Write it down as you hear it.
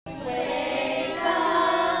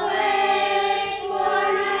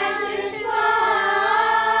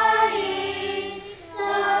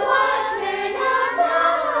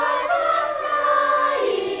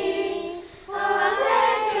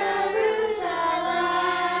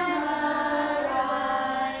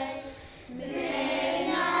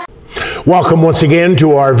Welcome once again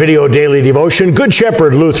to our video daily devotion, Good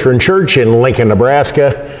Shepherd Lutheran Church in Lincoln,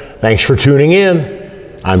 Nebraska. Thanks for tuning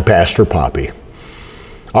in. I'm Pastor Poppe.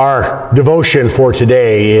 Our devotion for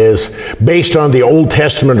today is based on the Old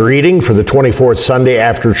Testament reading for the 24th Sunday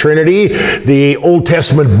after Trinity, the Old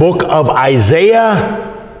Testament book of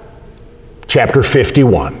Isaiah, chapter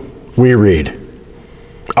 51. We read,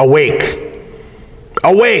 "Awake,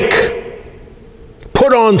 awake,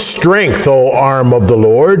 put on strength, O arm of the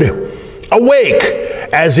Lord. Awake,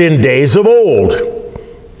 as in days of old,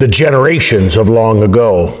 the generations of long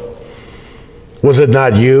ago. Was it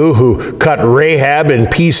not you who cut Rahab in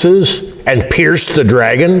pieces and pierced the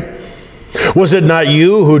dragon? Was it not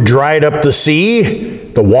you who dried up the sea,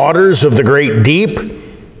 the waters of the great deep,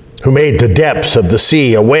 who made the depths of the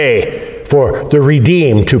sea a way for the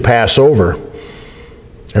redeemed to pass over?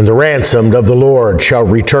 And the ransomed of the Lord shall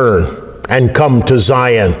return and come to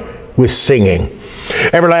Zion with singing.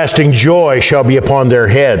 Everlasting joy shall be upon their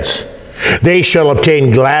heads. They shall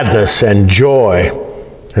obtain gladness and joy,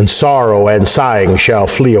 and sorrow and sighing shall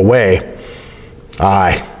flee away.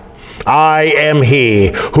 I am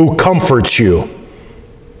he who comforts you.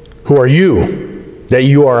 Who are you, that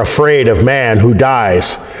you are afraid of man who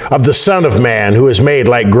dies, of the Son of Man who is made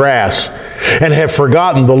like grass, and have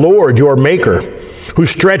forgotten the Lord your Maker, who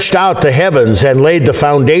stretched out the heavens and laid the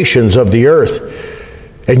foundations of the earth?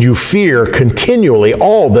 And you fear continually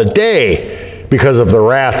all the day because of the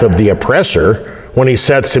wrath of the oppressor when he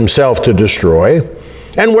sets himself to destroy.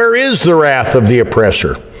 And where is the wrath of the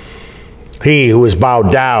oppressor? He who is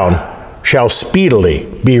bowed down shall speedily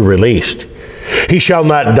be released. He shall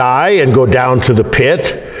not die and go down to the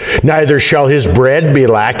pit, neither shall his bread be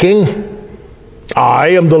lacking. I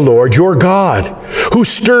am the Lord your God, who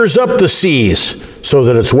stirs up the seas so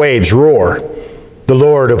that its waves roar. The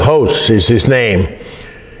Lord of hosts is his name.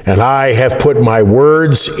 And I have put my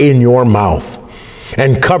words in your mouth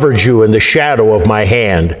and covered you in the shadow of my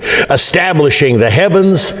hand, establishing the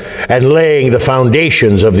heavens and laying the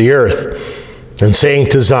foundations of the earth, and saying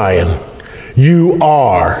to Zion, you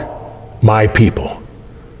are my people.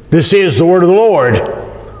 This is the word of the Lord.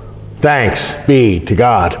 Thanks be to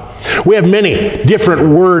God. We have many different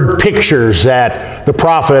word pictures that the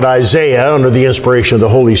prophet Isaiah, under the inspiration of the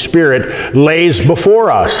Holy Spirit, lays before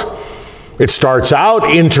us. It starts out,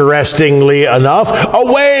 interestingly enough,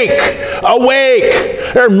 awake, awake.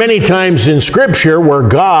 There are many times in Scripture where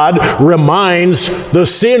God reminds the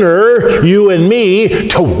sinner, you and me,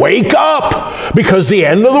 to wake up because the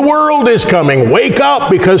end of the world is coming. Wake up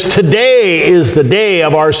because today is the day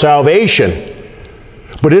of our salvation.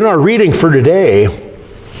 But in our reading for today,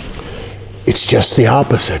 it's just the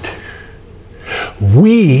opposite.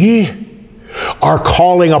 We are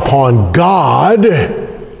calling upon God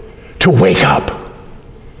to wake up.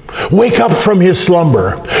 Wake up from his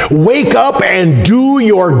slumber. Wake up and do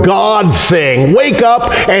your God thing. Wake up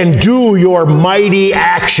and do your mighty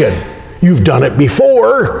action. You've done it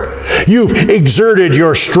before. You've exerted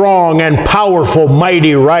your strong and powerful,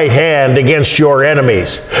 mighty right hand against your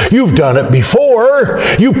enemies. You've done it before.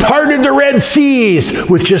 You parted the Red Seas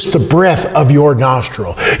with just the breath of your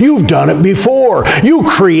nostril. You've done it before. You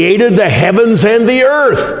created the heavens and the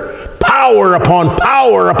earth. Power upon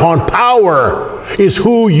power is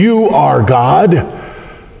who you are, God.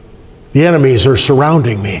 The enemies are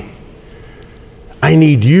surrounding me. I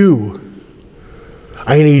need you.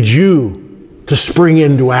 I need you to spring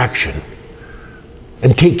into action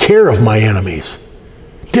and take care of my enemies.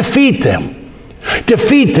 Defeat them.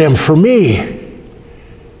 Defeat them for me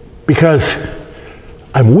because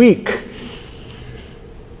I'm weak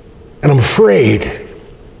and I'm afraid.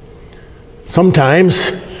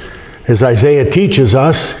 Sometimes, as Isaiah teaches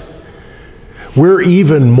us, we're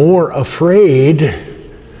even more afraid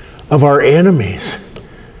of our enemies,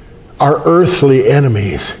 our earthly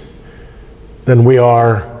enemies, than we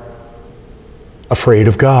are afraid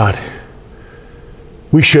of God.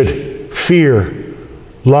 We should fear,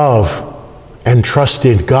 love, and trust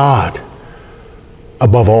in God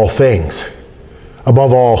above all things,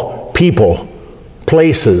 above all people,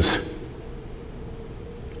 places,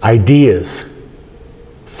 ideas,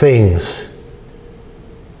 things.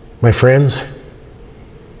 My friends,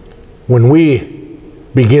 when we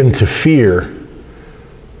begin to fear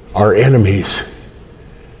our enemies,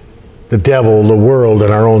 the devil, the world,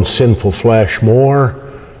 and our own sinful flesh more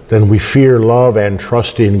than we fear, love, and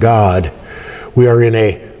trust in God, we are in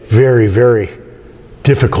a very, very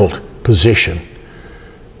difficult position.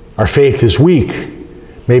 Our faith is weak,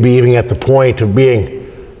 maybe even at the point of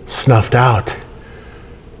being snuffed out.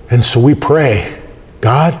 And so we pray,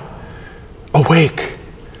 God, awake,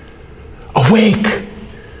 awake.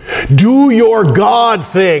 Do your God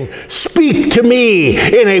thing. Speak to me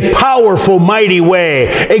in a powerful, mighty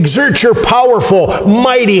way. Exert your powerful,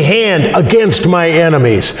 mighty hand against my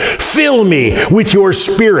enemies. Fill me with your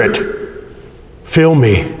Spirit. Fill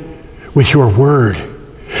me with your word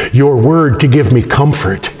to give me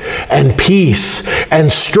comfort and peace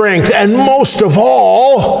and strength, and most of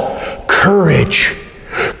all, courage.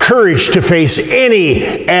 Courage to face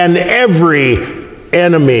any and every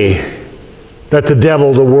enemy that the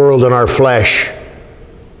devil, the world, and our flesh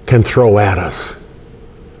can throw at us.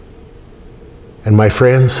 And my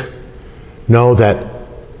friends, know that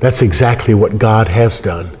that's exactly what God has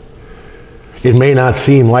done. It may not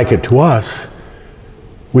seem like it to us.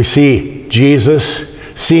 We see Jesus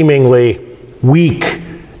seemingly weak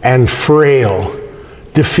and frail,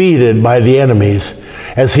 defeated by the enemies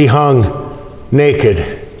as he hung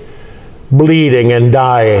naked, bleeding and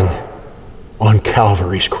dying on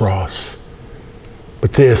Calvary's cross.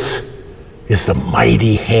 But this is the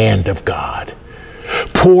mighty hand of God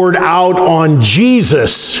poured out on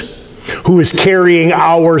Jesus, who is carrying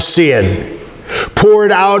our sin.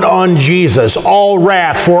 Poured out on Jesus, all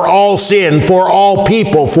wrath for all sin, for all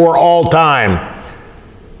people, for all time.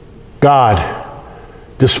 God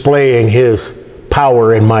displaying his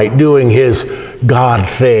power and might, doing his God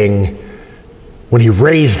thing when he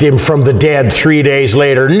raised him from the dead 3 days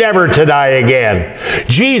later, never to die again.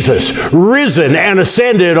 Jesus, risen and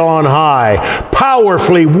ascended on high,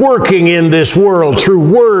 powerfully working in this world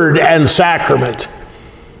through word and sacrament.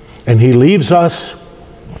 And he leaves us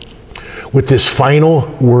with this final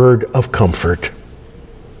word of comfort.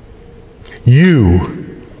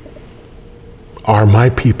 You are my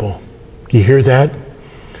people. You hear that?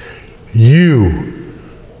 You,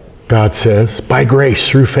 God says, by grace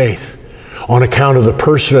through faith, on account of the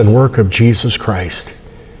person and work of Jesus Christ,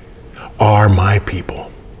 are my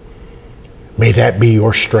people. May that be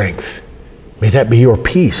your strength. May that be your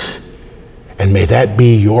peace. And may that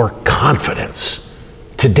be your confidence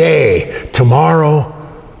today, tomorrow,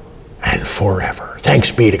 and forever.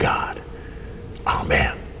 Thanks be to God.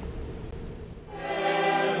 Amen.